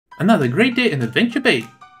Another great day in Adventure Bay!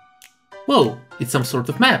 Whoa, it's some sort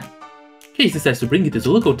of map! Chase decides to bring it to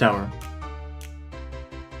the lookout tower.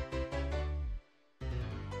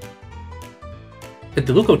 At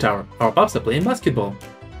the lookout tower, our pups are playing basketball.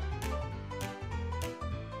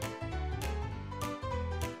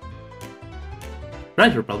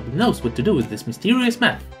 Ryder probably knows what to do with this mysterious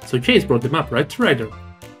map, so Chase brought the map right to Ryder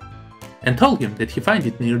and told him that he find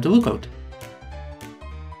it near the lookout.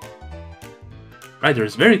 Ryder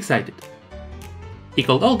is very excited. He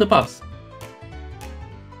called all the pups.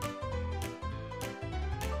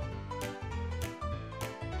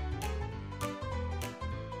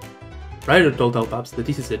 Ryder told our pups that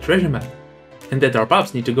this is a treasure map, and that our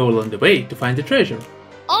pups need to go along the way to find the treasure.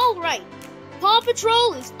 Alright, Paw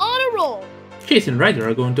Patrol is on a roll! Chase and Ryder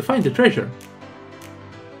are going to find the treasure.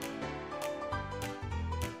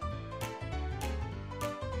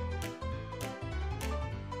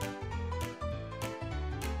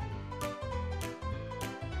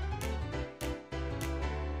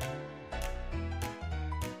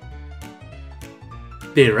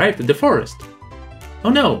 They arrived at the forest. Oh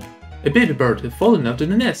no! A baby bird had fallen out of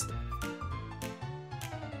the nest.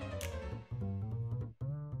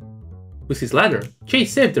 With his ladder,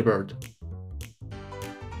 Chase saved the bird.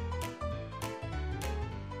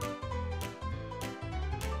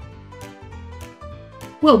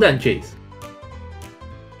 Well done, Chase.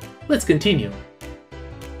 Let's continue.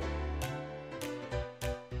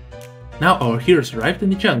 Now our heroes arrived in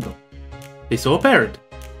the jungle. They saw a parrot.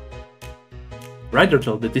 Ryder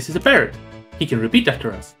told that this is a parrot. He can repeat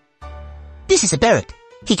after us. This is a parrot.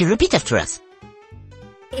 He can repeat after us.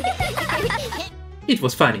 It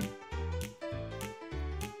was funny.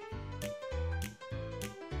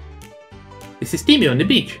 This is Timmy on the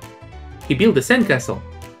beach. He built a sandcastle.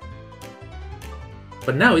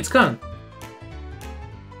 But now it's gone.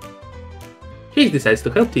 Chase decides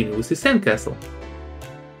to help Timmy with his sandcastle.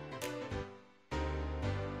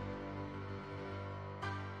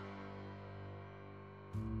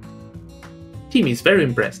 Timmy is very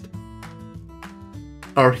impressed.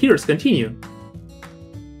 Our heroes continue.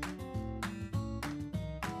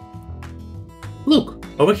 Look,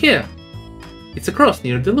 over here! It's a cross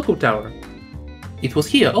near the lookout tower. It was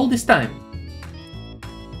here all this time.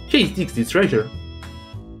 Chase digs the treasure.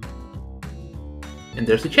 And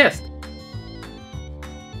there's a chest.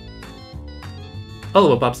 All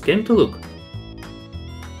of our pups came to look.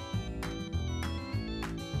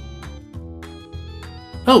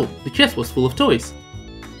 Oh, the chest was full of toys.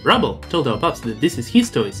 Rubble told our pups that this is his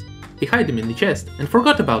toys. He hid them in the chest and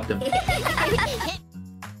forgot about them.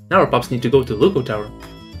 Now our pups need to go to the lookout tower.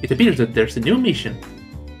 It appears that there's a new mission.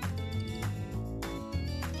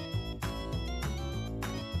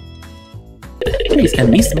 Chase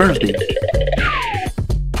and Miss Birthday.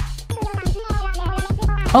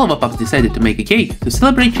 All of our pups decided to make a cake to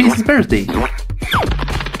celebrate Chase's birthday.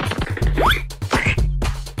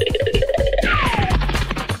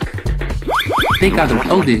 They gathered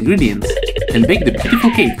all the ingredients and baked the beautiful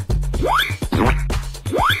cake.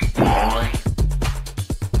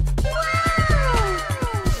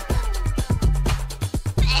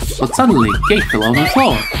 But suddenly, cake fell on the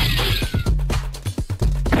floor.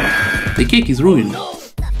 The cake is ruined.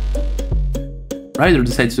 Ryder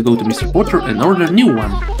decides to go to Mr. Potter and order a new one.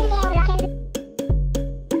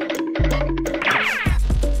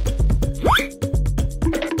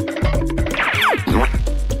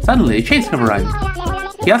 Suddenly, Chase have arrived.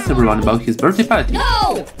 He asked everyone about his birthday party.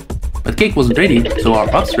 No! But cake wasn't ready, so our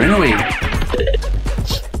pups ran away.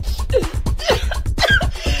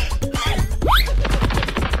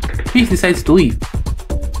 Chase decides to leave.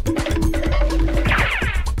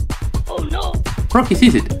 Oh no! Rocky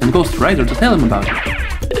sees it and goes to Ryder to tell him about it.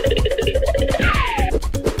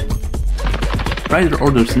 Ryder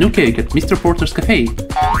orders new cake at Mr. Porter's cafe.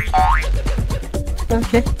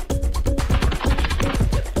 Okay.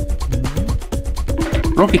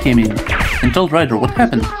 Rocky came in and told Ryder what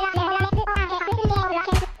happened.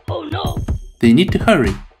 Oh no! They need to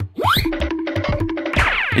hurry.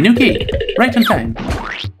 A new cake, right on time.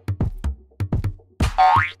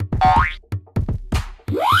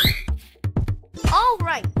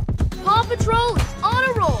 Alright, Paw Patrol is on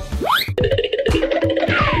a roll!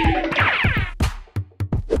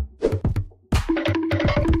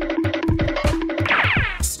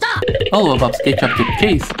 Stop! All of us catch up to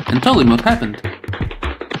Chase and told him what happened.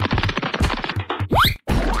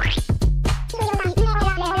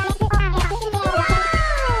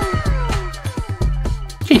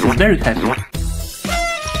 Chase is very happy.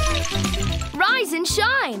 Rise and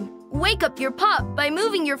shine! Wake up your pup by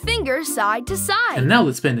moving your fingers side to side. And now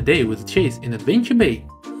let's spend a day with Chase in Adventure Bay.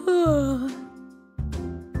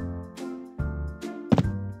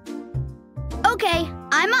 Okay,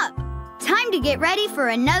 I'm up. Time to get ready for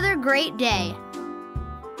another great day.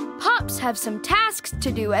 Pups have some tasks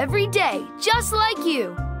to do every day, just like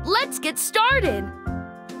you. Let's get started.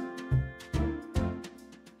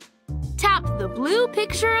 Tap the blue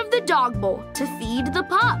picture of the dog bowl to feed the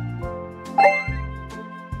pup.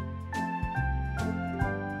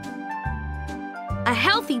 A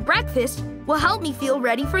healthy breakfast will help me feel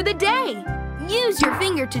ready for the day. Use your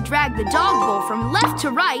finger to drag the dog bowl from left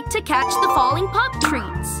to right to catch the falling pup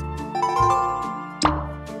treats.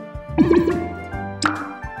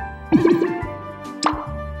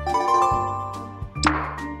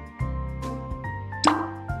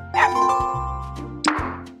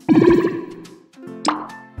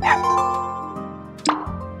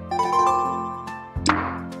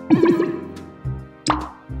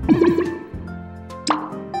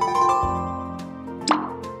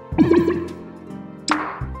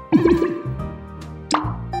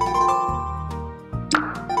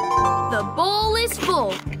 The bowl is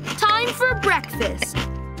full. Time for breakfast.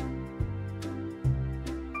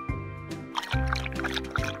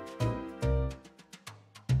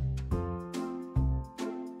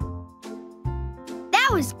 That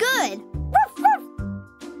was good.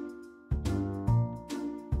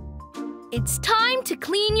 It's time to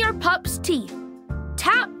clean your pup's teeth.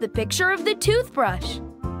 Tap the picture of the toothbrush.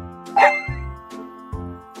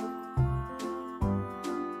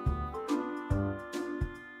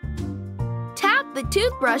 Tap the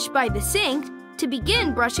toothbrush by the sink to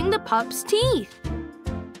begin brushing the pup's teeth.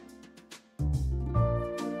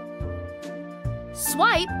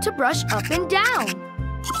 Swipe to brush up and down.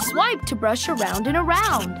 Swipe to brush around and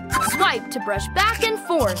around. Swipe to brush back and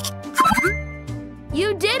forth.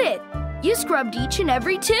 You did it! You scrubbed each and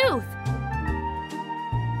every tooth.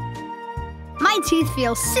 My teeth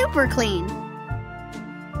feel super clean.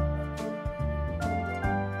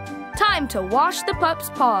 Time to wash the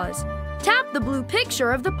pup's paws. Tap the blue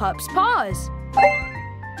picture of the pup's paws.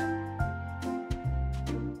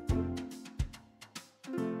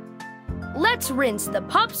 Let's rinse the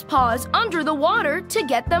pup's paws under the water to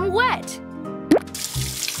get them wet.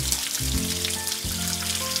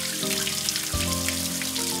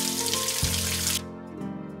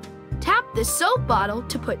 Tap the soap bottle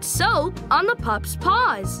to put soap on the pup's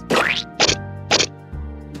paws.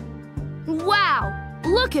 Wow!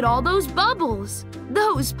 Look at all those bubbles.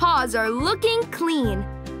 Those paws are looking clean.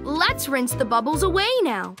 Let's rinse the bubbles away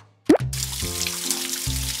now.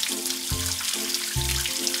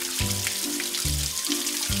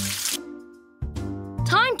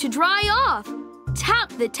 Time to dry off. Tap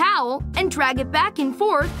the towel and drag it back and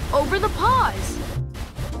forth over the paws.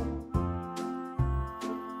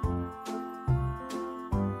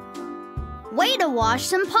 Way to wash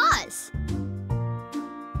some paws.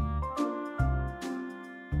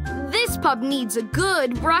 This pup needs a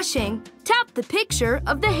good brushing. Tap the picture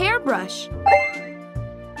of the hairbrush.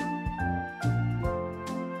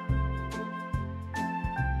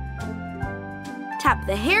 Tap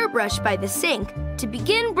the hairbrush by the sink to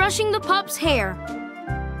begin brushing the pup's hair.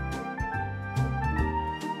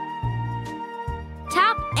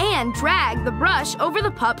 Tap and drag the brush over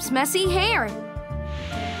the pup's messy hair.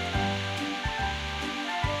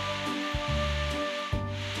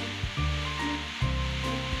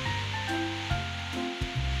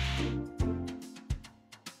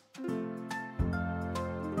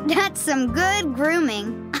 That's some good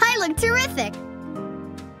grooming. I look terrific.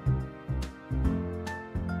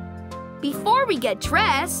 Before we get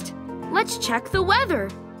dressed, let's check the weather.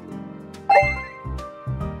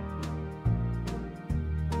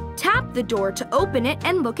 Tap the door to open it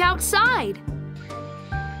and look outside.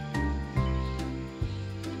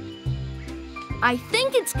 I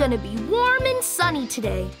think it's gonna be warm and sunny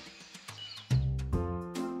today.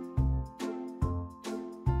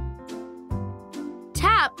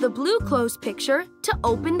 Tap the blue clothes picture to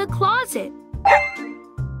open the closet.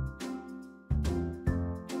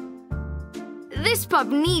 This pup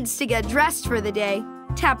needs to get dressed for the day.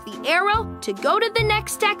 Tap the arrow to go to the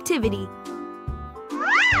next activity.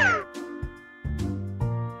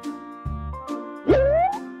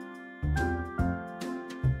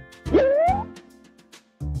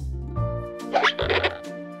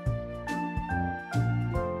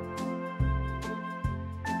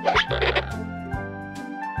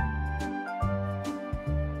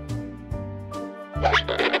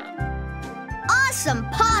 Awesome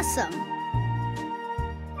possum.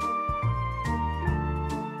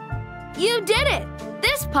 You did it!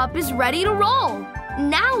 This pup is ready to roll.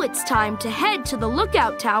 Now it's time to head to the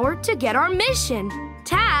lookout tower to get our mission.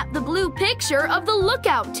 Tap the blue picture of the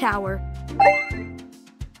lookout tower.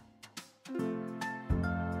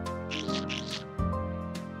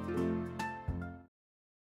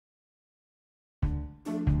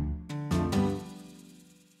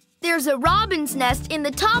 There's a robin's nest in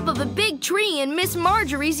the top of a big tree in Miss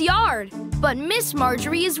Marjorie's yard. But Miss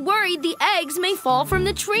Marjorie is worried the eggs may fall from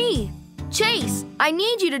the tree. Chase, I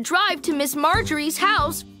need you to drive to Miss Marjorie's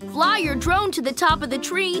house, fly your drone to the top of the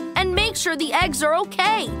tree, and make sure the eggs are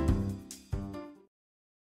okay.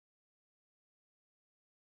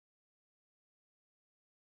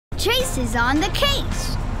 Chase is on the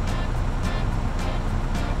case.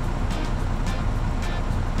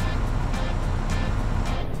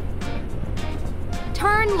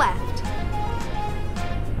 Turn left.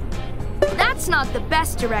 That's not the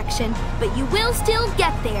best direction, but you will still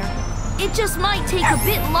get there. It just might take a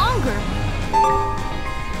bit longer.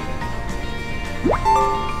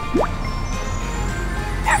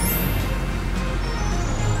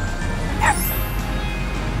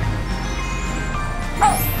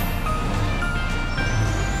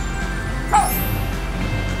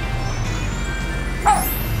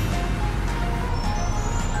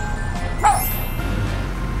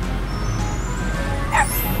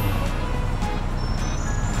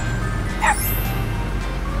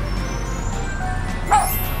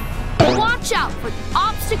 Watch out for the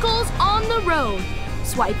obstacles on the road.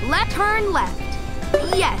 Swipe left, turn left.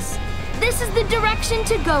 Yes, this is the direction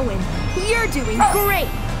to go in. You're doing great.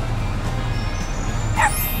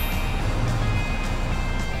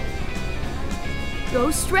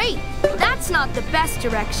 Go straight. That's not the best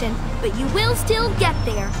direction, but you will still get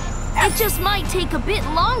there. It just might take a bit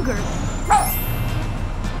longer.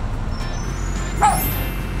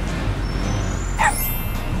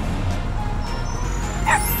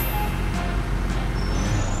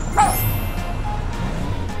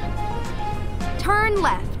 Turn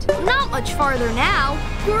left. Not much farther now.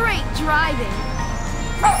 Great driving.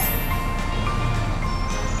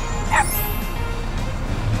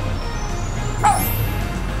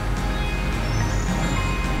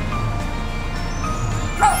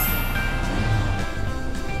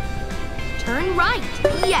 Turn right.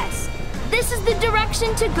 Yes, this is the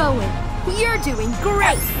direction to go in. You're doing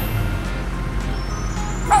great.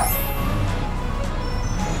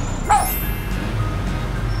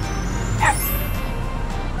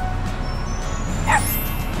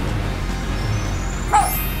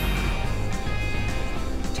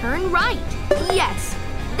 Turn right. Yes,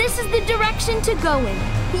 this is the direction to go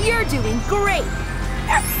in. You're doing great.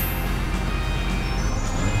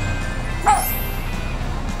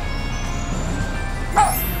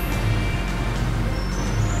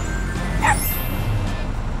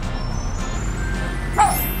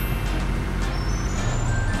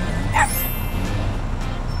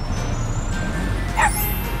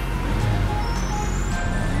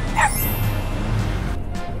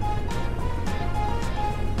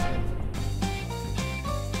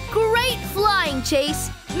 Great flying, Chase.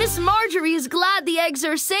 Miss Marjorie is glad the eggs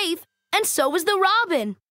are safe, and so is the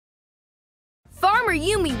robin. Farmer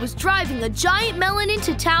Yumi was driving a giant melon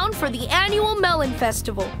into town for the annual melon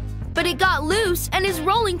festival. But it got loose and is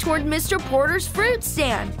rolling toward Mr. Porter's fruit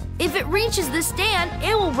stand. If it reaches the stand,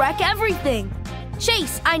 it will wreck everything.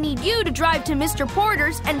 Chase, I need you to drive to Mr.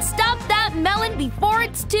 Porter's and stop that melon before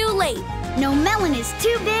it's too late. No melon is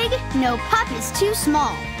too big, no pup is too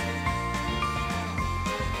small.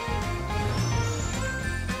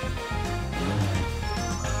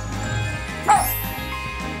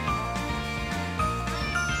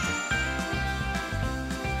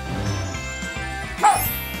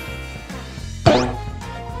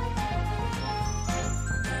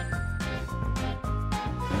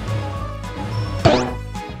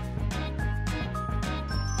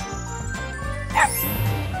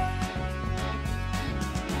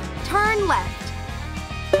 Turn left.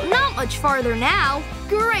 Not much farther now.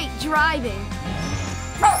 Great driving.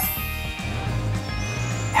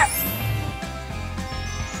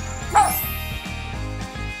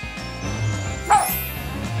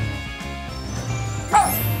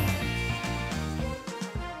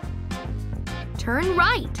 Turn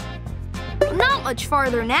right. Not much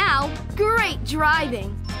farther now. Great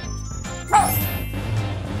driving.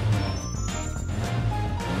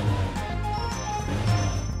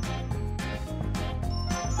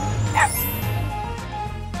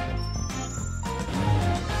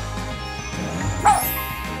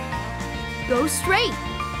 Go straight.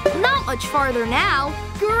 Not much farther now.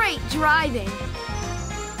 Great driving.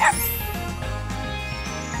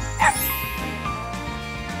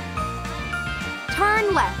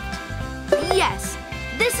 Turn left. Yes,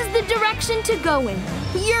 this is the direction to go in.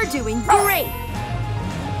 You're doing great.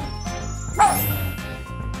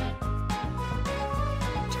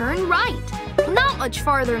 Turn right. Not much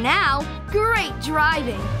farther now. Great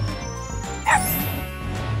driving.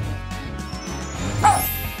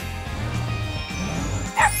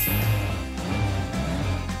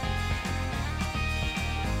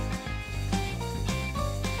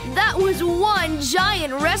 That was one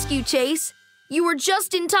giant rescue chase. You were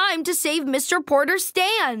just in time to save Mr. Porter's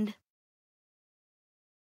stand.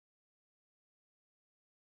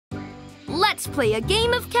 Let's play a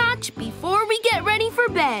game of catch before we get ready for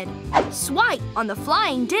bed. Swipe on the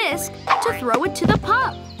flying disc to throw it to the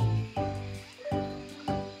pup.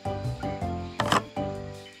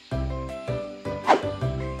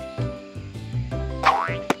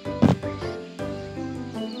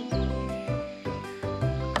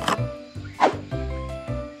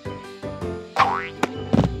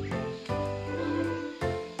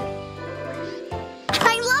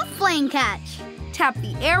 I love playing catch. Tap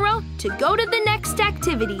the arrow to go to the next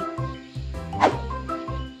activity.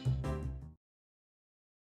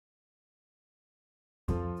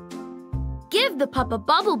 Give the pup a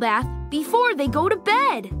bubble bath before they go to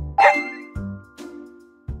bed.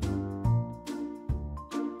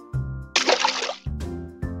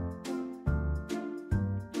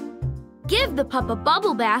 Give the pup a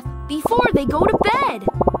bubble bath before they go to bed.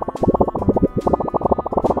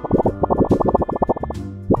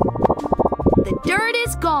 The dirt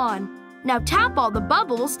is gone. Now tap all the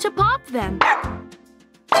bubbles to pop them.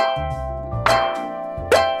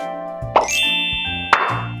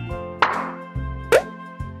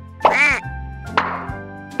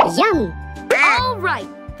 Yum! All right,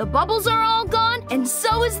 the bubbles are all gone, and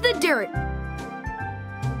so is the dirt.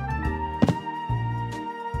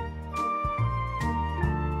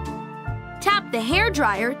 Tap the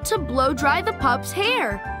hairdryer to blow dry the pup's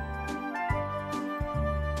hair.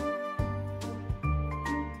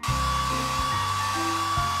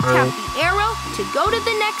 Tap the arrow to go to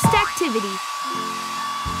the next activity.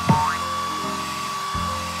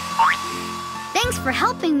 Thanks for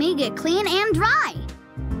helping me get clean and dry.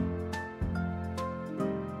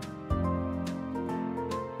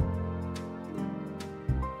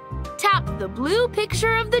 Tap the blue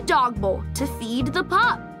picture of the dog bowl to feed the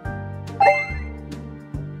pup.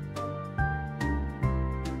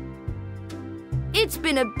 It's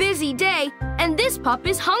been a busy day, and this pup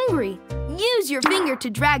is hungry. Use your finger to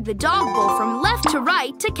drag the dog bowl from left to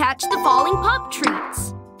right to catch the falling pup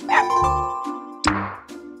treats.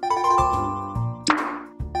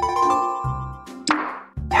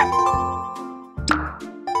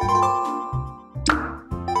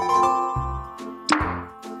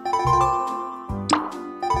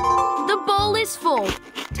 The bowl is full.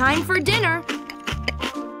 Time for dinner.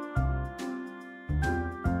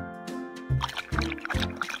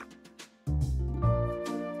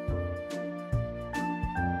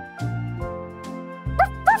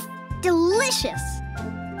 Delicious.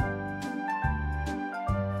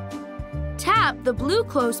 Tap the blue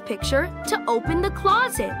clothes picture to open the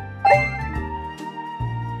closet.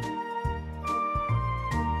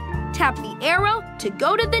 Tap the arrow to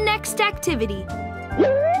go to the next activity.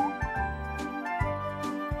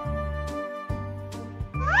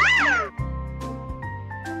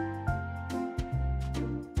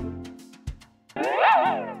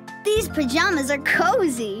 These pajamas are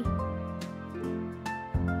cozy.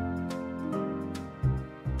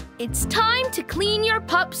 It's time to clean your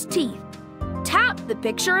pup's teeth. Tap the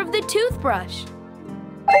picture of the toothbrush.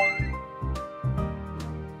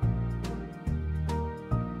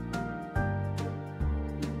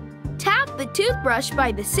 Tap the toothbrush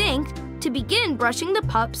by the sink to begin brushing the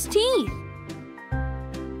pup's teeth.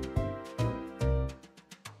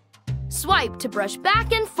 Swipe to brush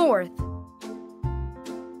back and forth.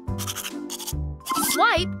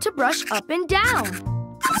 Swipe to brush up and down.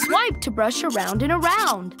 Swipe to brush around and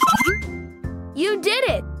around. You did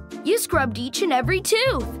it! You scrubbed each and every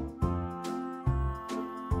tooth.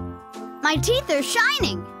 My teeth are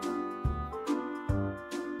shining.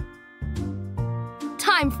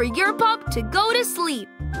 Time for your pup to go to sleep.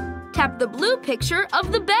 Tap the blue picture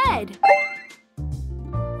of the bed.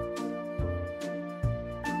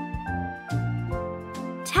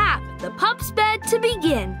 Tap the pup's bed to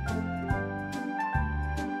begin.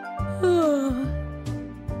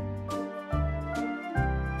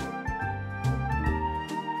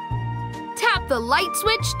 Tap the light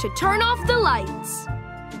switch to turn off the lights.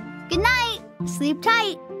 Good night. Sleep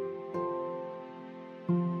tight.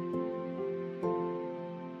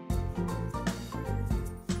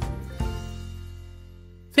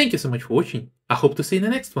 Thank you so much for watching. I hope to see you in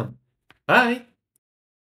the next one. Bye!